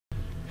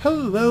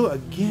Hello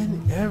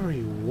again,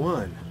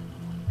 everyone.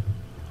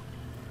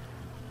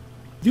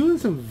 Doing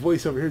some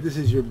voiceover here. This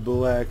is your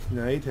Black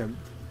Knight. I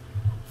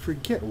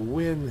forget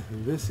when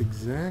this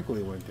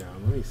exactly went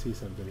down. Let me see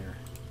something here.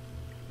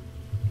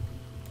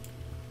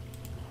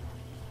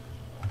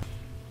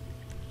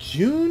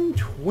 June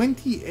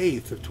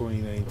 28th of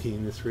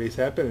 2019 this race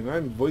happened, and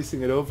I'm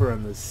voicing it over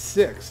on the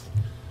 6th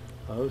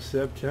of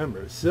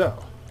September.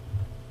 So,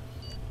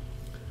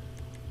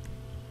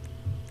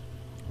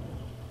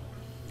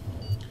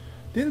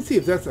 didn't see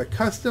if that's a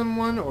custom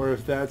one or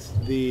if that's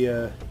the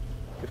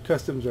if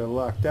customs are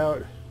locked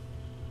out.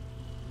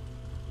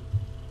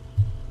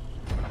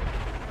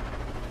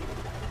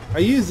 I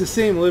use the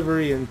same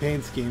livery and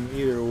paint scheme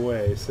either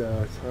way,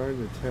 so it's hard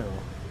to tell.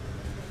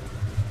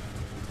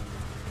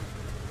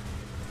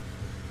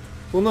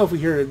 We'll know if we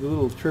hear the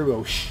little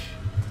turbo shh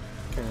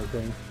kind of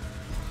thing.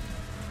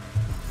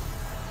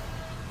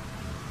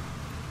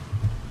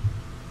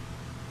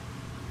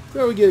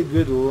 So we get a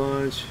good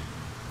launch.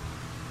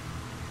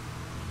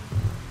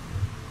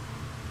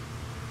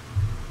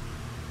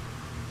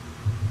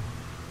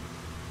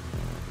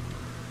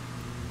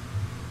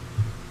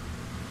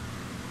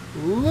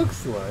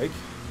 Looks like,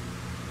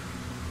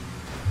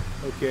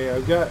 okay,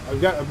 I've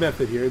got a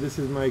method here. This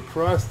is my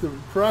cross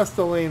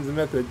the lanes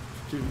method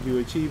to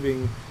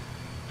achieving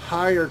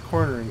higher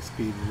cornering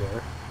speeds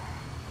there.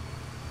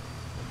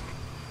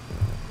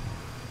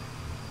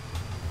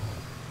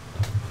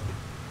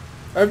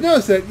 I've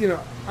noticed that, you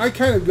know, I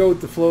kind of go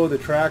with the flow of the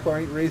track when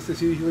I race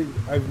this usually.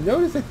 I've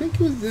noticed, I think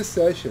it was this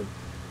session,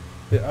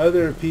 that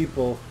other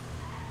people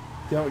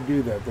don't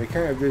do that. They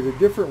kind of, there's a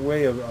different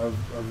way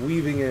of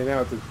weaving in and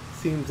out that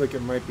seems like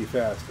it might be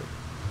faster.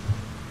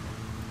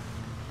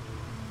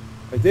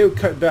 Like they would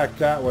cut back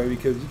that way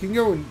because you can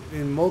go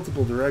in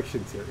multiple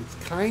directions here. It's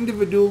kind of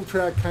a dual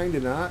track, kind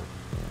of not.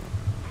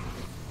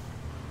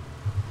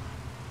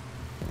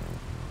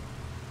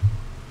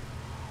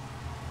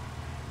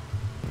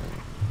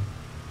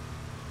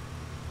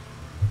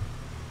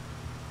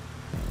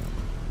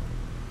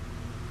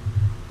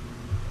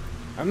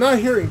 I'm not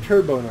hearing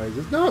turbo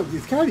noises. No,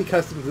 it's gotta be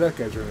custom because that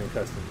guy's running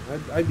custom.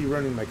 I'd be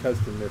running my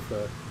custom if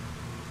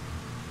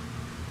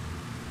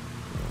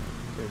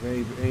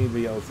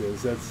anybody else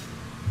is. That's,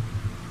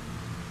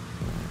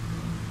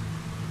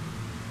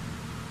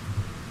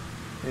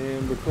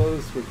 and we're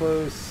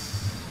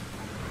close.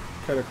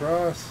 Cut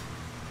across.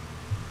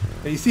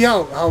 And you see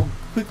how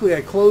quickly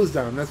I closed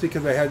on him. That's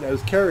because I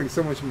was carrying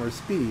so much more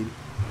speed.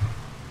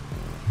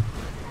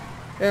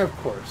 And of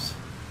course.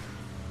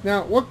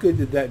 Now, what good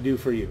did that do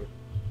for you?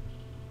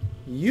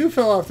 You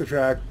fell off the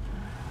track.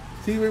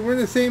 See, we're in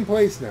the same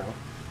place now.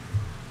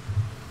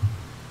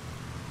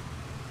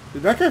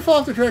 Did that guy fall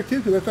off the track too?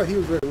 Because I thought he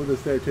was right with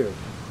us there too.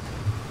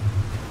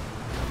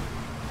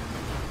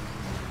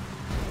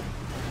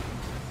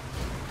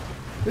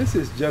 This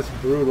is just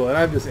brutal, and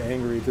I'm just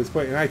angry at this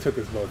point, and I took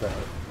us both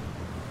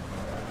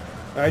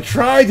out. I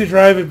tried to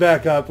drive it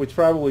back up, which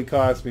probably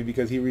cost me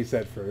because he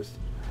reset first.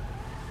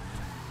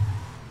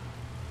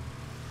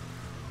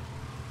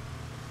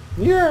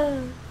 Yeah!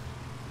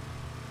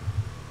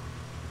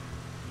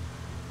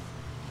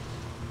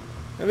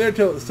 And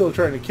they're still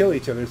trying to kill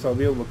each other, so I'll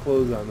be able to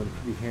close on them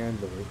pretty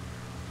handily.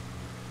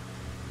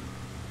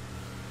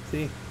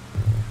 See?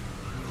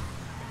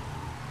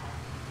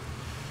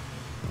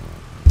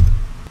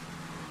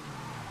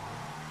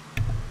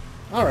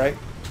 Alright.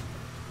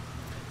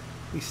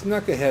 We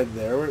snuck ahead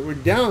there. We're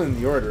down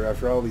in the order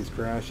after all these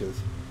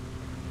crashes.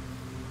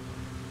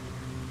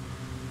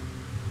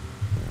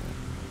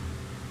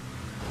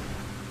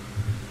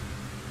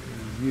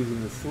 He's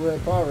using the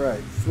slip.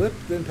 Alright.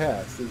 Slipped and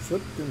passed. And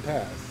slipped and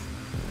passed.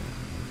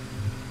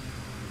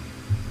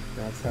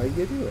 That's how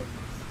you do it.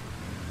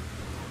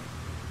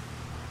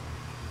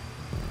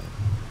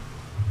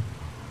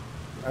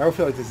 I don't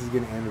feel like this is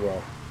going to end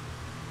well.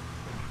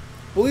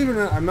 Believe it or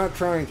not, I'm not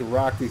trying to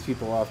rock these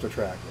people off the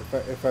track.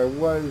 If I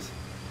was,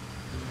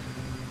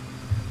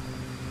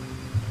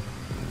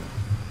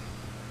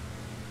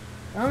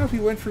 I don't know if he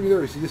went for me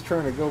or is he just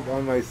trying to go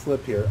on my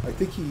slip here. I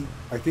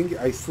think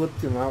I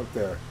slipped him out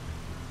there.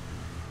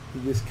 He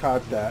just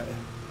caught that.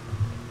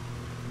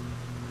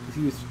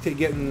 He was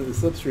getting the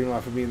slipstream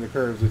off of me in the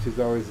curves, which is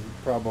always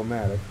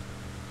problematic.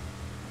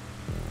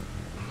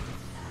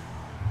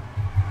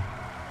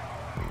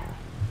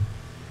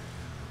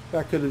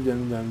 That could have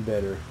been done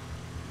better.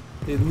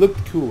 It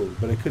looked cooler,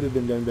 but it could have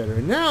been done better.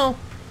 And now,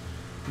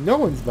 no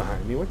one's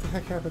behind me. What the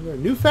heck happened there?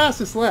 New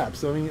fastest lap.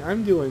 So, I mean,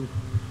 I'm doing...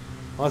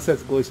 Unless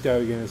that's glitched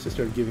out again, it's just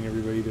started giving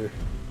everybody their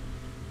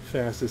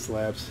fastest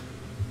laps.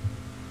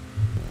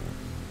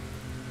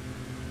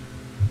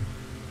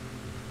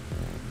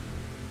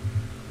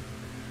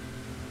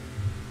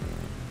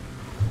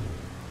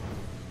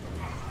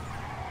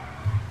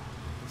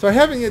 So I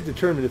haven't yet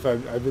determined if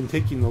I've been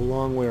taking the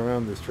long way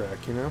around this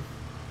track, you know?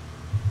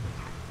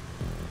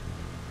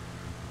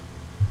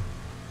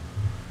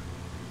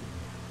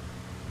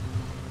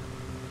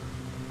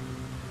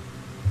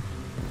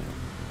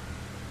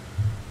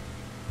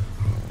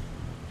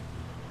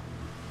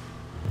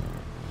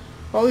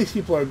 All these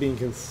people are being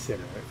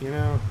considerate, you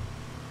know?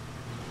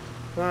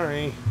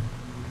 Sorry.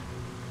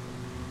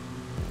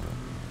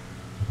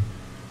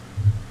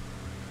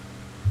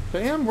 So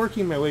I am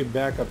working my way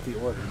back up the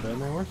order, but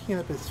am I working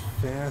up as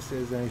fast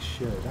as I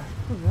should? I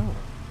don't know.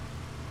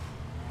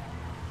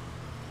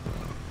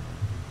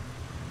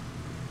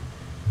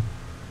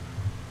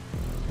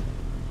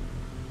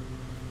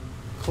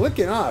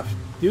 Clicking off.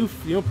 Do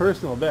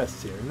personal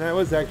bests here. And that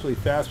was actually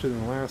faster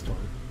than the last one.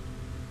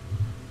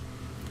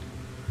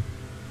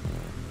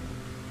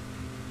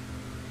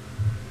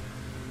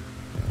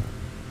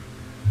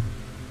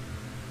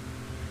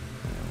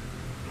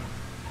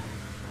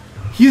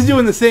 He's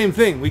doing the same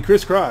thing. We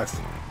crisscrossed.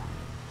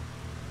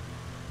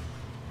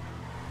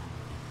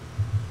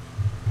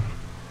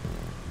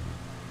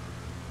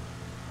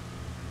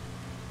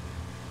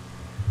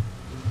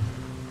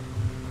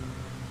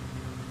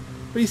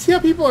 But you see how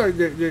people are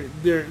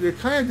they're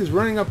kind of just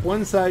running up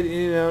one side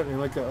in and out and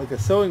like a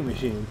sewing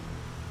machine.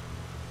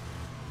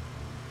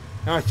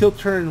 Now I still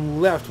turn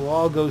left while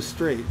I'll go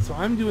straight. So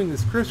I'm doing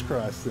this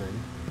crisscross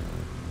thing.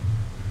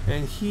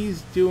 And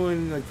he's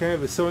doing like kind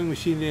of a sewing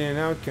machine in and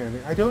out kind of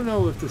thing. I don't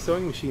know if the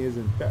sewing machine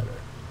isn't better.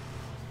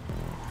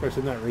 Of course,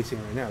 I'm not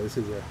racing right now. This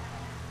is a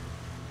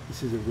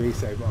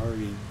race I've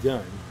already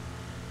done.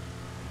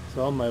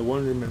 So all my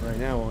wonderment right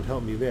now won't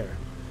help me there.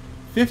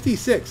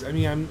 56. I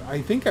mean,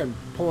 I think I'm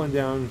pulling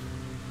down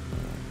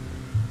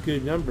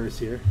good numbers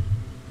here.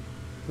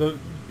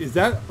 Is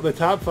that the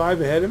top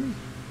 5 ahead of me?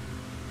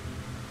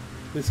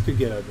 This could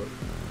get ugly.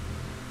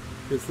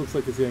 This looks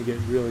like it's going to get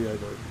really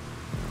ugly.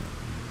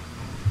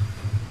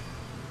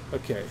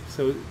 Okay,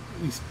 so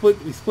we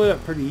split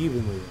up pretty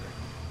evenly there.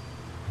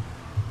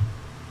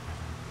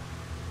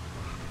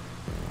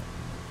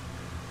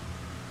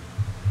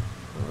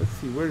 Well, let's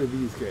see, where do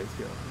these guys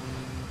go?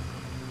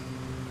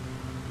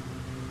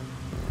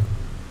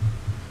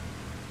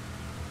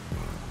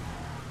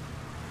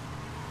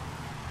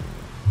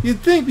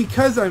 You'd think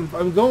because I'm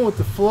going with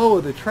the flow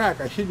of the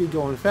track, I should be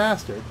going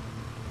faster.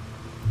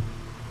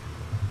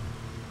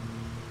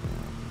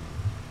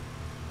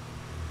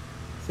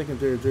 Second,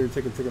 third,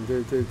 second,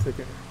 third,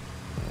 second.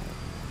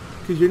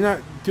 Because you're not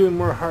doing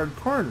more hard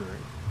cornering.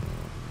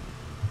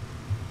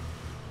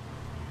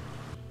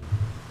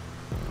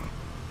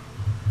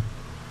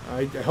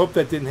 I hope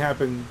that didn't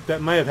happen.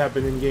 That might have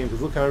happened in game,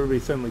 because look how everybody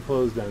suddenly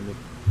closed on me.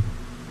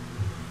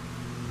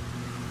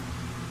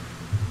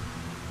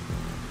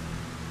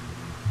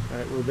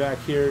 Alright, we're back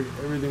here.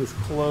 Everything's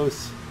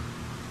close.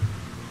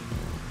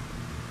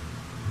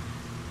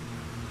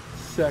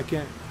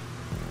 Second.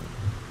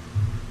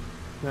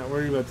 Not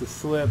worried about the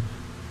slip.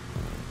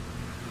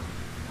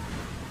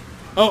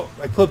 Oh,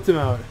 I clipped him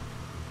out.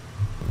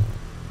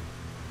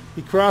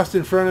 He crossed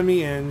in front of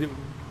me and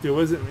there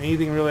wasn't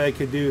anything really I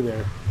could do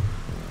there.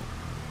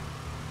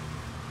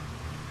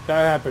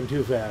 That happened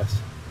too fast.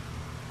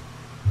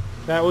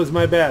 That was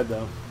my bad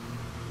though.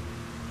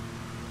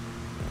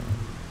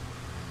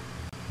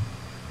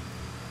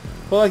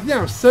 Well, like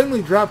now,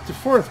 suddenly dropped to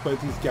 4th,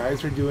 but these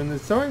guys are doing the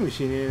sewing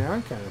machine in and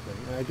out kind of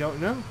thing. I don't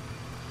know.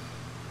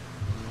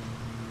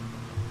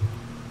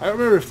 I don't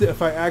remember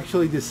if I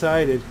actually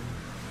decided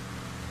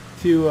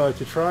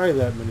to try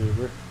that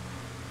maneuver.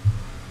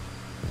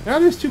 Now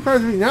there's 2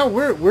 cars. Now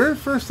we're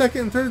first,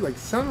 second, and third. Like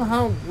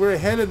somehow we're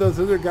ahead of those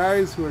other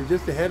guys who are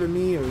just ahead of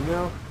me. Or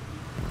no,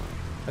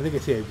 I think I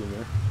saved him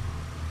there.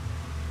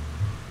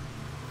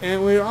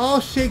 And when it all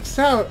shakes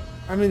out,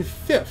 I'm in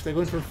 5th. I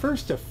went from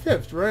 1st to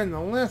 5th right in the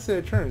last set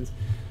of turns.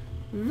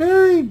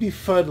 Very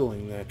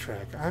befuddling, that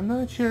track. I'm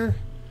not sure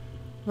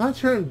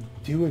I'm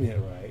doing it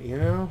right. You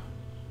know.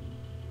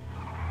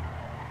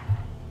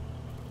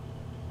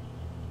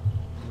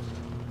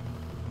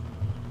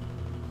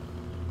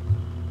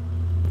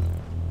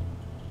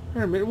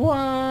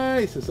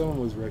 Why? So someone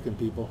was wrecking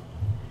people.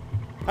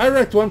 I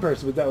wrecked one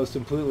person, but that was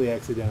completely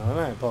accidental, and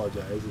I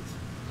apologize.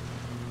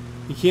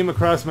 He came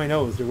across my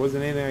nose. There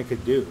wasn't anything I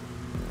could do.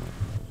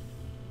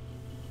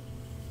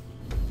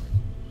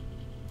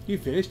 You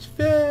finished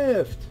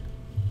 5th.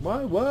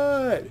 Why?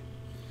 What?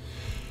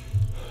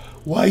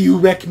 Why you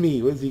wreck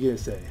me? What's he gonna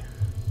say?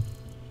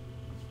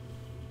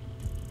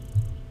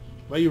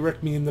 Why you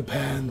wreck me in the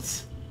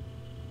pants?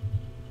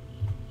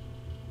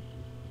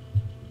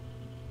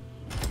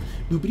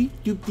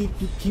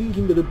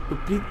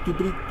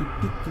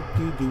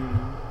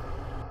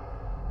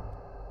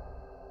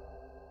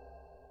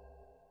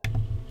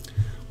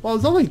 Well,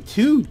 it's only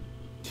two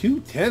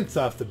tenths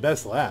off the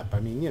best lap.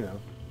 I mean, you know,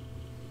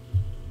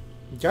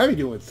 you gotta be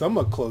doing it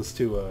somewhat close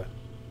to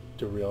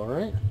real,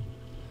 right?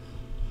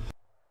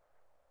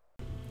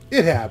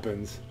 It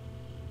happens.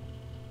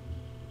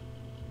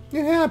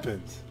 It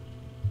happens.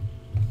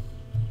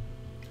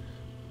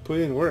 Put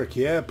in work,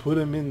 yeah. Put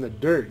them in the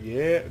dirt,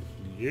 yeah.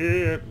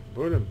 Yeah,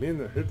 put them in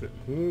the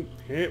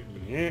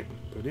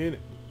put in it.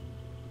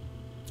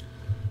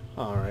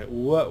 Alright,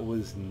 what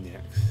was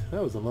next?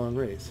 That was a long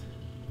race.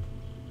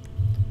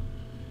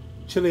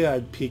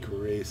 Chiliad Peak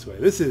Raceway.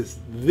 This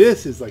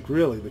is like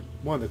really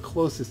one of the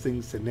closest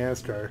things to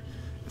NASCAR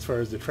as far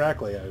as the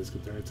track layout is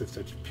concerned. It's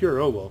such a pure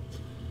oval.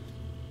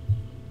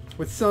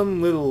 with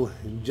some little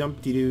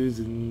jump-de-doos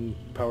and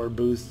power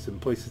boosts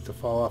and places to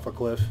fall off a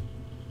cliff.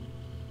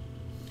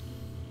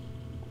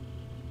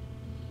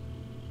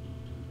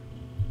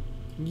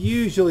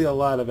 Usually a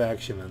lot of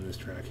action on this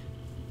track.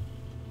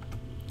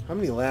 How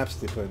many laps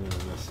did they put in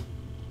on this?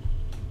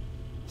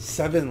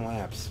 7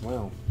 laps.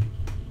 Wow.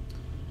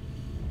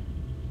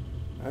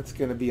 That's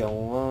going to be a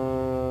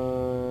long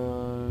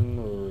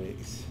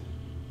race.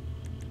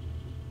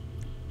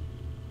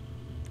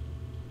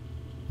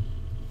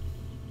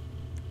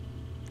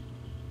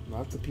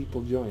 Lots of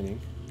people joining.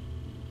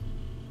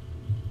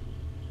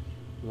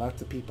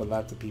 Lots of people,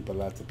 lots of people,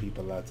 lots of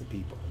people, lots of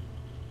people.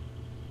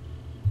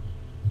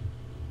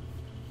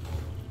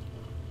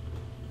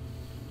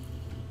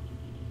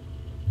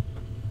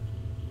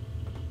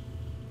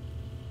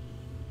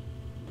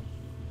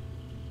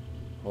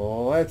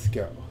 Let's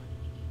go.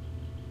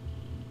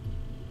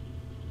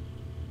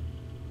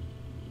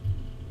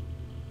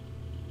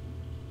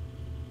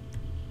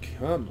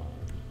 Come on.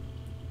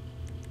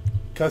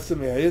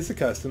 Custom, yeah, it is a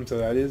custom, so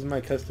that is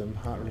my custom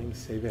hot ring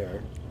save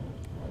air.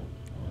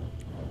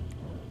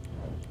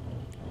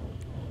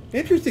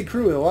 Interesting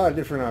crew with a lot of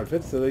different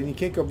outfits, so you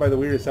can't go by the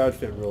weirdest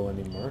outfit rule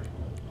anymore.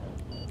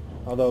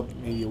 Although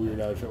maybe a weird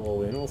outfit will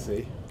win, we'll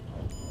see.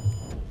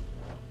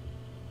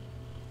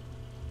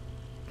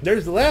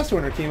 There's the last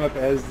winner came up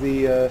as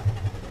the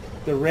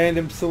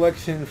random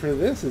selection for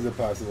this as a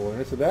possible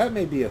winner, so that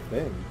may be a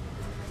thing.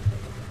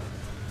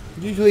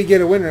 Usually you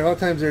get a winner, a lot of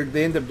times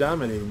they end up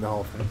dominating the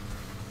whole thing.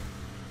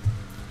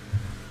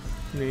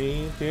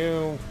 3,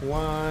 2,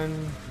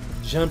 1,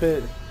 jump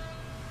it.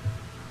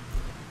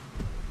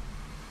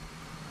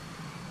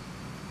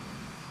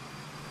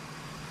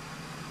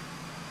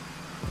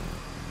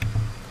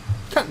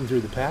 Cutting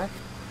through the pack.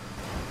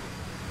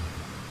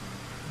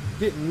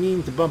 Didn't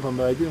mean to bump him,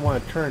 but I didn't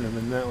want to turn him,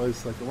 and that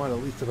was like I wanted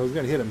at least if I was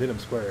going to hit him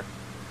square.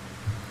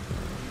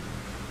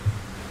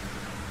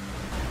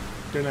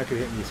 They're not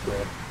going to hit me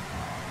square.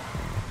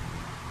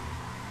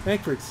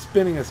 Thanks for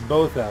spinning us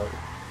both out.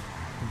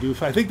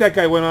 Goof. I think that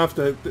guy went off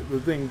the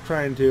thing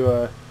trying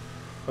to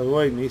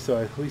avoid me, so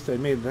at least I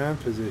made that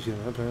position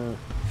up.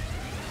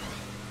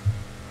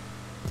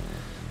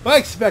 But I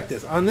expect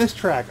this. On this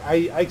track, I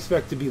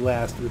expect to be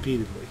last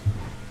repeatedly.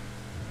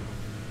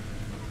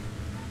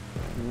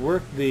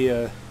 Work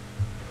the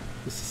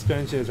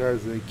suspension as hard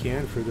as they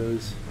can for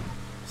those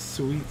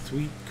sweet,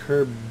 sweet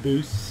curb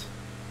boosts.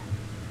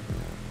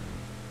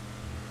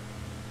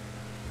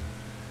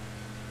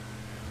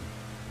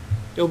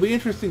 It'll be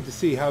interesting to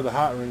see how the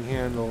hot ring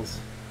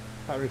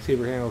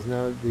saber handles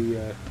now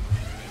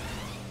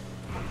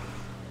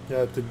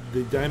that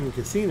the Diamond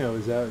Casino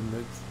is out,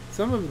 and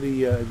some of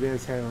the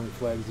advanced handling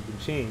flags have been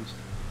changed.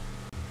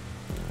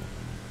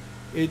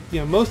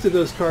 Most of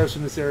those cars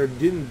from this era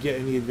didn't get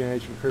any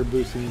advantage from curb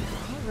boosting.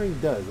 Hot ring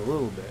does a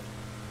little bit,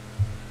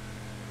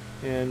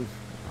 and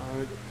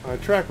on a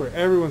track where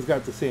everyone's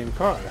got the same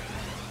car,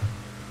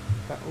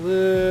 that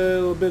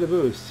little bit of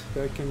boost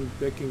that can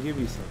give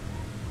you something.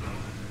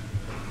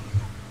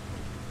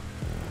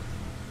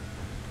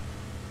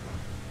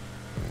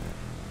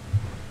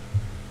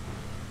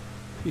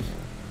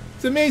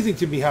 It's amazing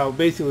to me how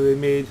basically they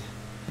made,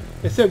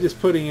 instead of just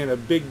putting in a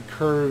big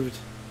curved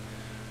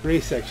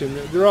race section,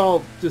 they're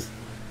all just,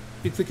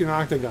 it's like an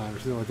octagon or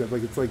something like that.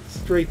 Like it's like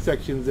straight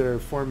sections that are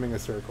forming a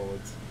circle.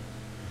 It's,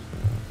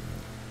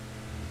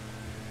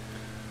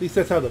 at least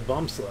that's how the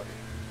bumps look.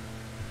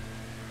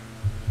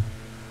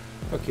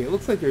 Okay, it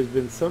looks like there's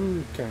been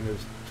some kind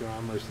of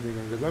drama or something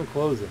because I'm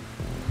closing.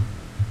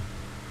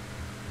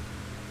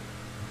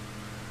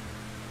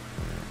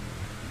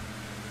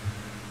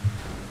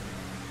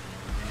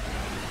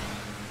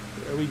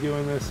 Are we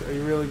doing this? Are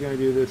you really going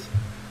to do this?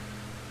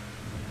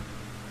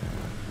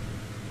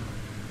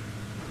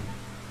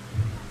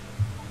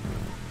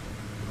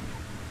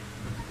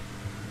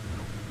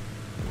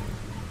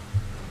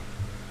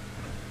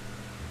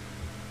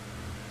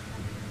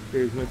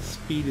 Get as much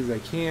speed as I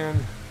can.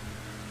 I'm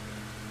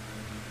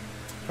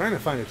trying to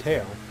find a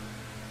tail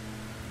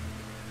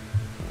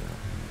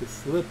to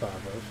slip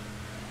off of.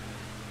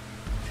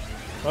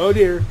 Oh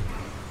dear.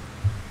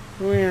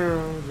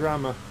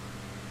 Drama.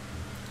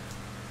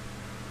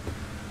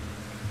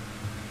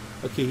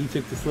 Okay, he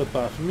took the slip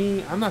off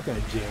me. I'm not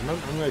going to jam. I'm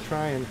going to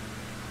try and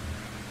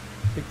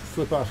take the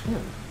slip off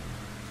him.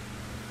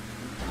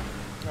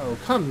 Oh,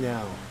 come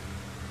now.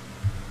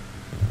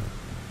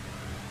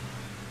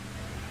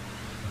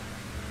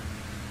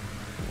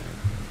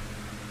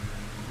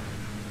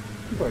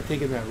 People are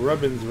taking that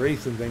Rubbins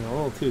racing thing a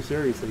little too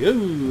seriously.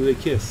 Ooh, they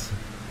kiss.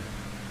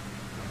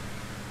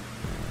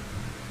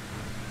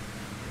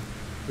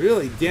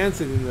 Really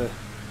dancing in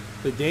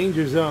the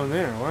danger zone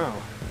there.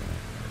 Wow.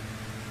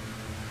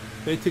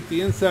 They took the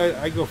inside,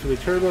 I go for the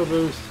turbo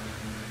boost.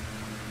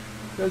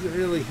 Doesn't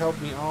really help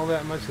me all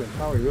that much, I'm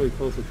probably really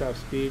close to top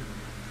speed.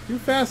 New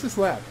fastest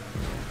lap.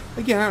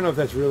 Again, I don't know if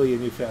that's really a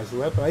new fastest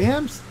lap, but I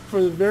am,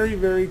 for the very,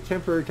 very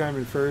temporary time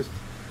in first.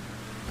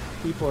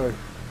 People are,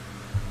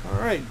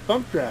 alright,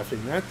 bump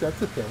drafting, that's a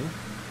thing.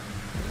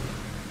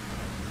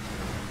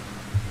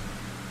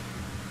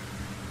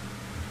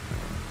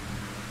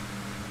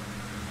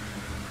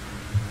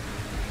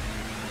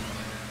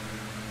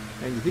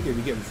 And you think I'd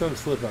be getting some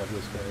slip off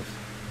those cars.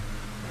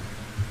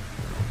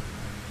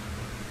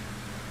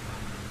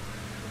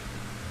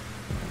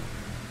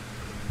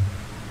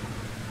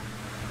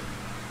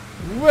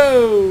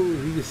 Whoa!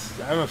 He just,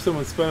 I don't know if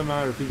someone spun him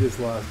out or if he just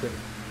lost it.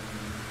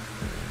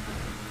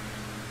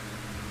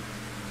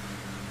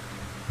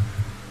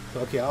 So,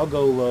 okay, I'll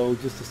go low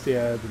just to stay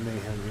out of the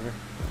mayhem here.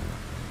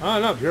 Oh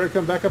no, here I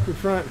come back up in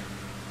front.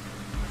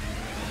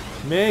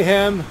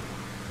 Mayhem!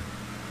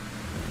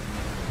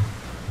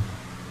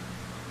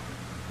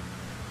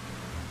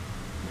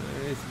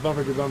 It's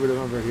bumper to bumper to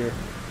bumper here.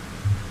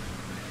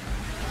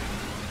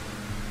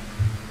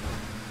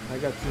 I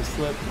got some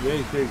slip.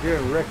 They're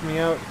gonna wreck me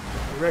out.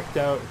 Wrecked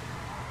out.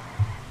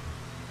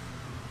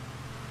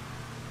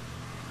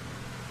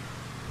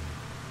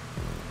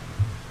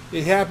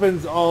 It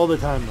happens all the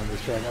time on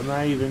this track. I'm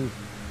not even...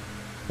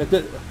 But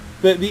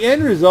the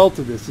end result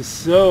of this is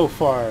so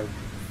far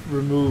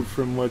removed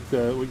from what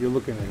you're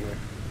looking at here.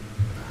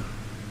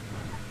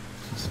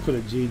 Just put a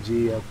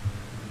GG up.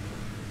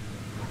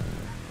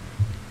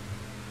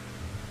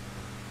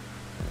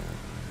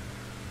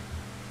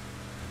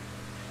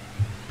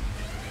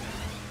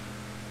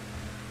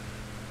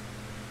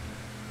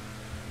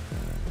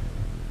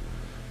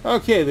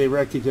 Okay, they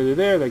wrecked each other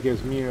there. That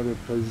gives me another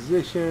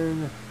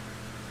position.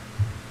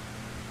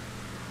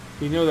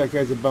 We know that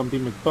guy's a bumpy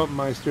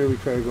McBumpmeister. We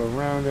try to go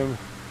around him.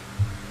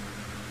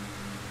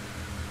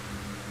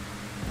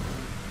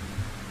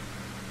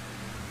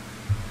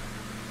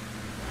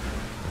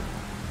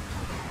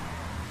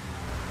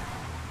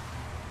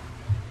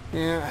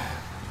 Yeah.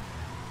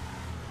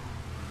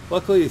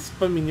 Luckily, it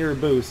spun me near a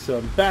boost, so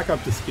I'm back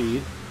up to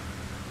speed.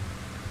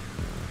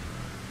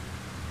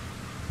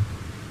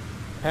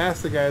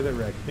 Past the guy that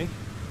wrecked me.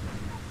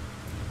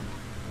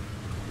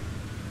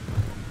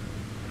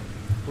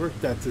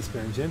 Worked that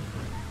suspension.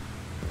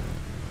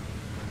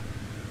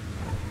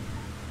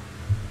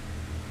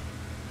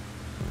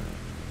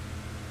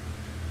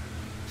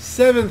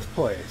 Seventh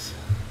place.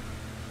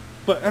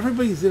 But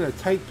everybody's in a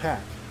tight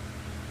pack.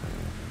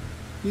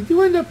 You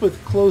do end up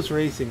with close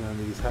racing on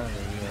these highway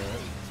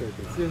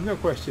circuits. There's no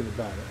question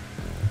about it.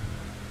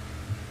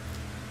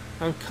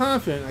 I'm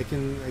confident I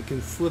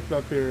can slip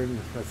up here and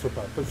not slip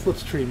up, but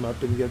slipstream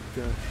up and get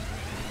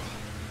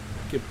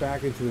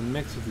back into the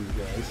mix with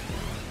these guys.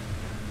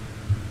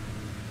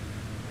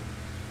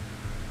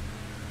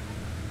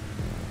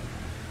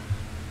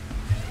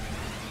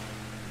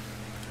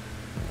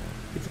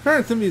 It's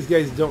apparent some of these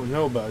guys don't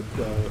know about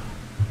the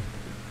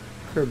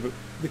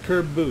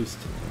curb boost.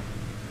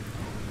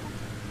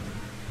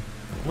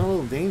 I'm a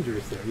little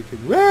dangerous there. You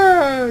can,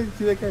 wah!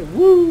 See that guy?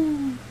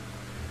 Woo!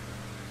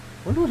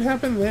 Wonder what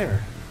happened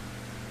there.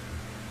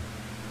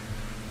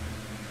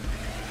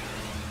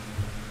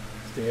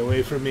 Stay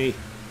away from me.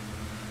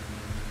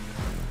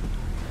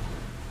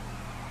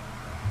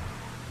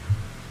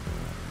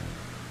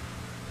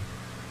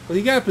 Well,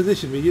 he got a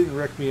position, but he didn't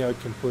wreck me out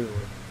completely.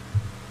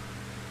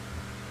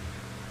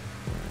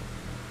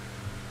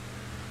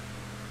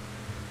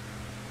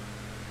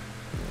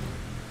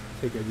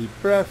 Take a deep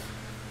breath.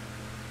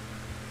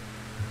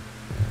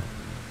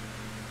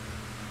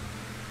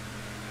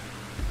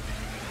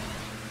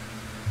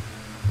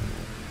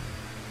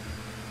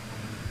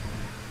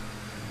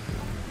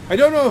 I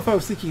don't know if I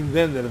was thinking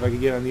then that if I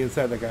could get on the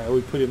inside of that guy, I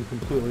would put him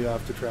completely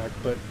off the track,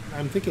 but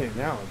I'm thinking it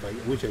now,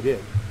 which I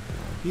did.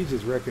 He's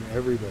just wrecking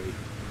everybody.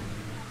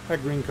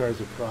 That green car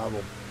is a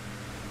problem.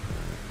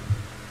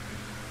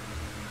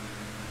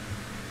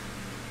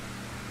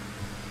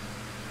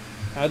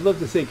 I'd love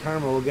to say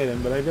karma will get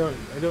him, but I don't,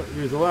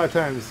 there's a lot of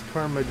times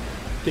karma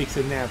takes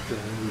a nap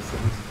during these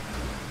things.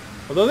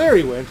 Although there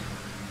he went.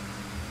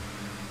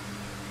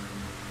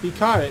 He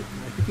caught it.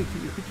 I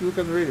think you look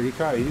on the radar, he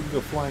caught it. He didn't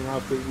go flying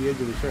off the edge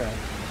of the track.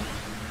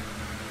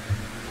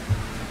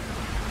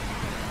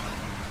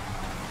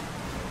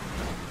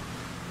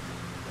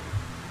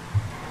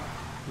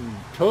 He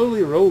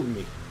totally rolled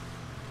me.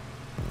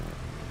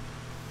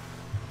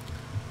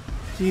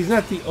 See, he's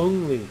not the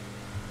only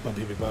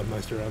bumpy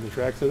McBumpmeister on the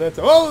track, so that's...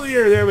 Oh,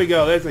 there we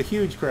go. That's a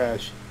huge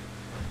crash.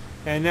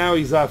 And now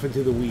he's off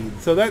into the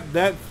weeds. So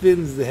that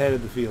thins the head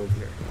of the field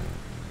here.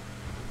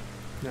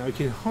 Now we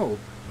can hope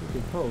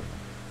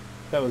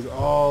that was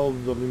all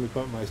the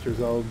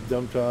McBumpmeisters all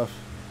dumped off.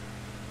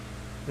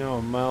 Now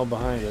a mile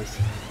behind us.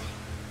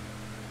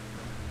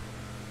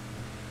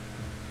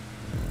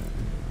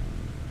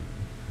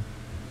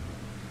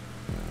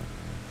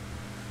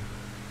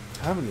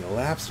 How many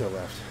laps are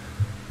left?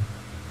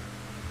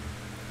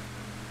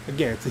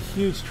 Again, it's a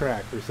huge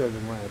track for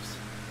 7 laps.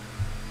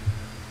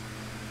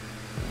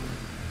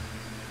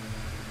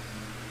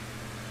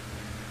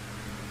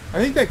 I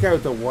think that guy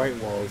with the white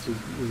walls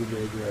was a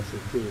bit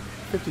aggressive too.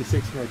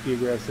 56 might be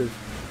aggressive.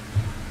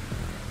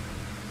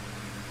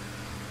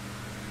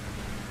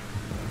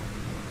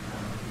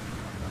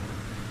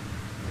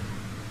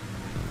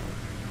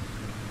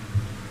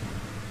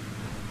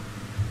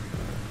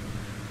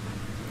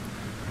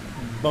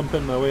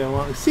 Bumping my way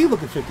along. See,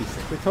 look at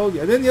 56. I told you.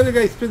 And then the other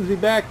guy spins me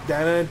back.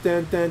 Dun,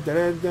 dun, dun, dun,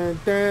 dun, dun,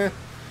 dun.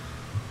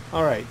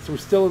 All right, so we're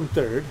still in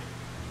third.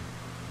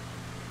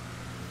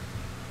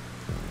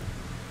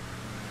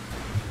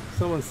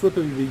 Someone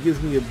slipping if he gives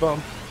me a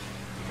bump.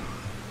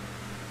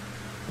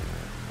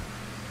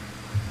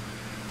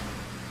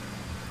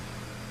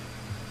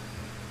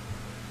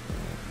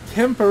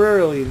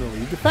 Temporarily in the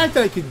lead. The fact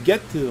that I could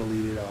get to the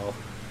lead at all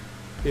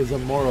is a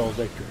moral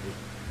victory.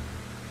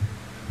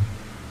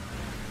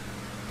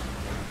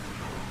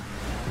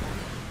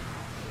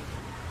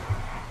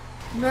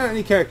 Not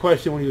any kind of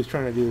question what he was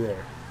trying to do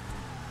there.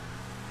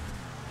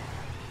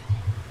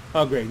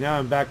 Oh great, now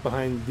I'm back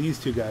behind these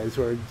two guys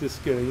who are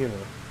just gonna, you know,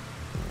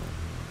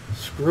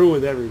 screw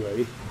with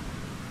everybody.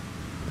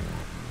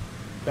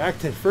 Back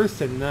to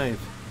first and ninth.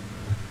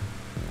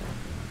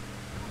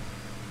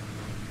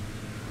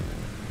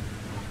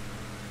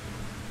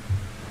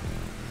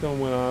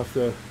 Someone went off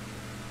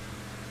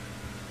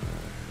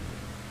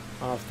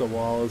the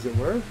wall, as it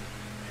were.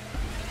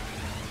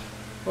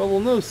 Well, we'll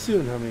know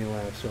soon how many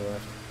laps are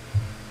left.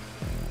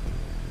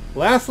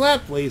 Last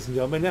lap, ladies and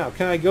gentlemen. Now,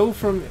 can I go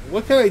from...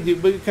 What can I do?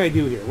 What can I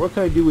do here? What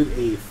can I do with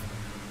 8th?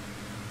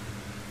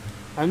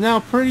 I'm now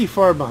pretty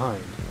far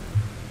behind.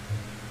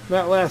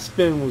 That last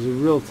spin was a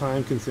real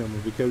time consumer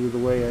because of the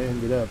way I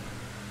ended up.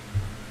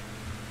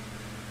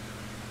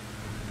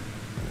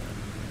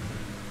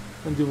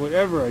 I'm doing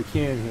whatever I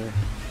can here.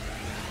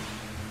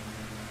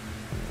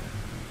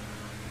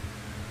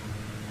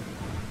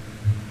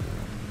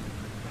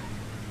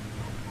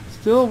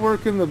 Still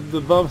working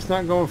the bumps,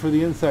 not going for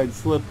the inside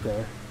slip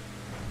there.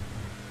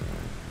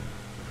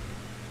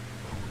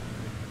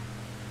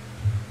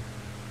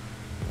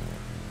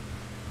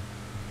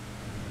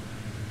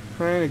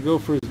 Trying to go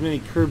for as many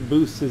curb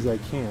boosts as I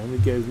can to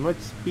get as much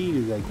speed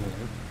as I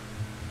can.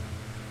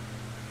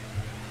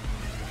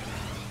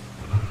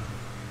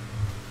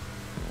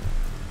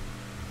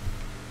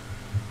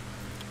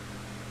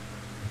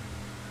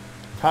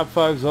 Top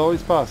 5 is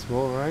always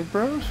possible, right,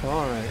 bros?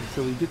 Alright,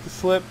 so we get the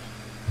slip.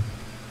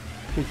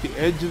 Take the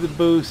edge of the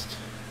boost.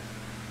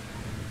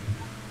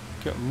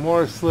 Got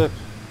more slip.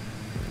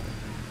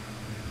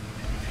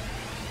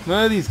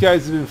 None of these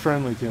guys have been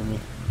friendly to me.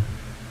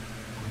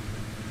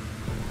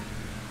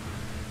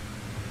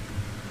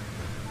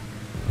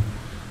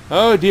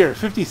 Oh dear,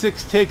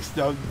 56 takes.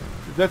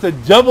 That's a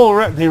double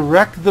wreck. They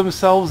wrecked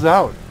themselves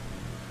out.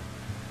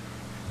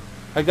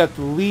 I got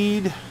the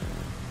lead.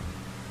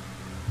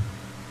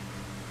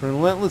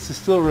 Relentless is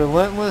still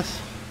relentless.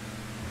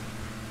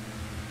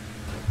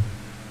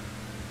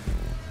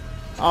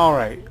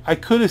 Alright, I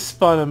could have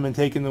spun him and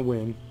taken the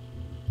win.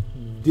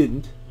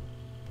 Didn't.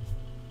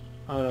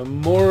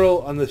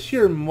 On the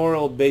sheer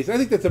moral base, I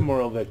think that's a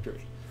moral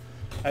victory.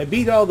 I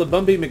beat all the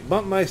Bumpy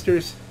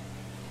McBumpmeisters.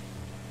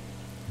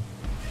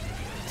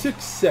 Took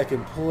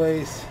second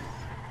place.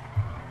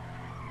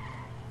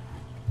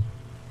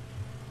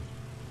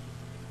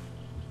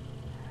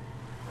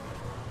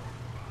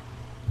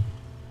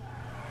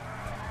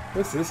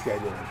 What's this guy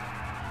doing?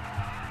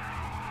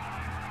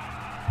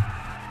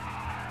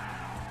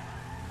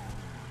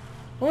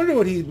 I wonder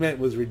what he meant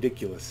was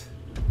ridiculous.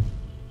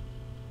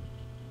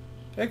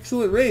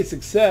 Excellent race,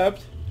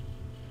 except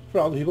for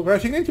all the people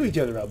crashing into each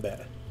other, I'll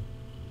bet.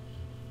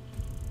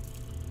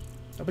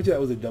 I bet you that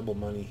was a double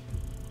money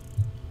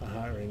on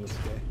hiring this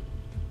guy.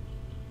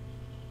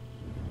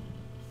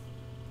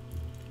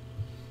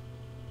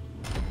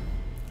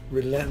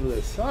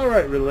 Relentless.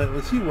 Alright,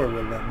 Relentless. You were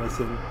relentless,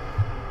 and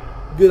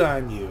good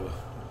on you.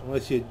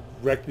 Unless you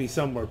wrecked me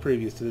somewhere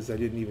previous to this I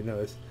didn't even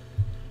notice.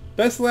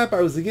 Best lap,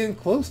 I was again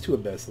close to a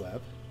best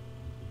lap.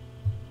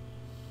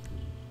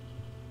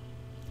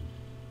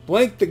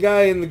 Blank the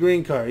guy in the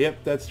green car. Yep,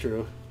 that's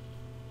true.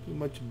 Too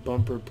much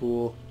bumper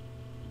pool.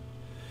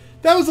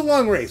 That was a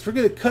long race. We're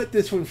going to cut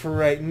this one for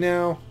right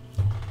now.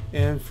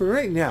 And for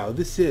right now,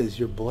 this is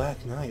your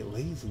Black Knight,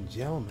 ladies and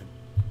gentlemen.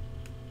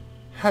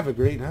 Have a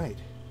great night.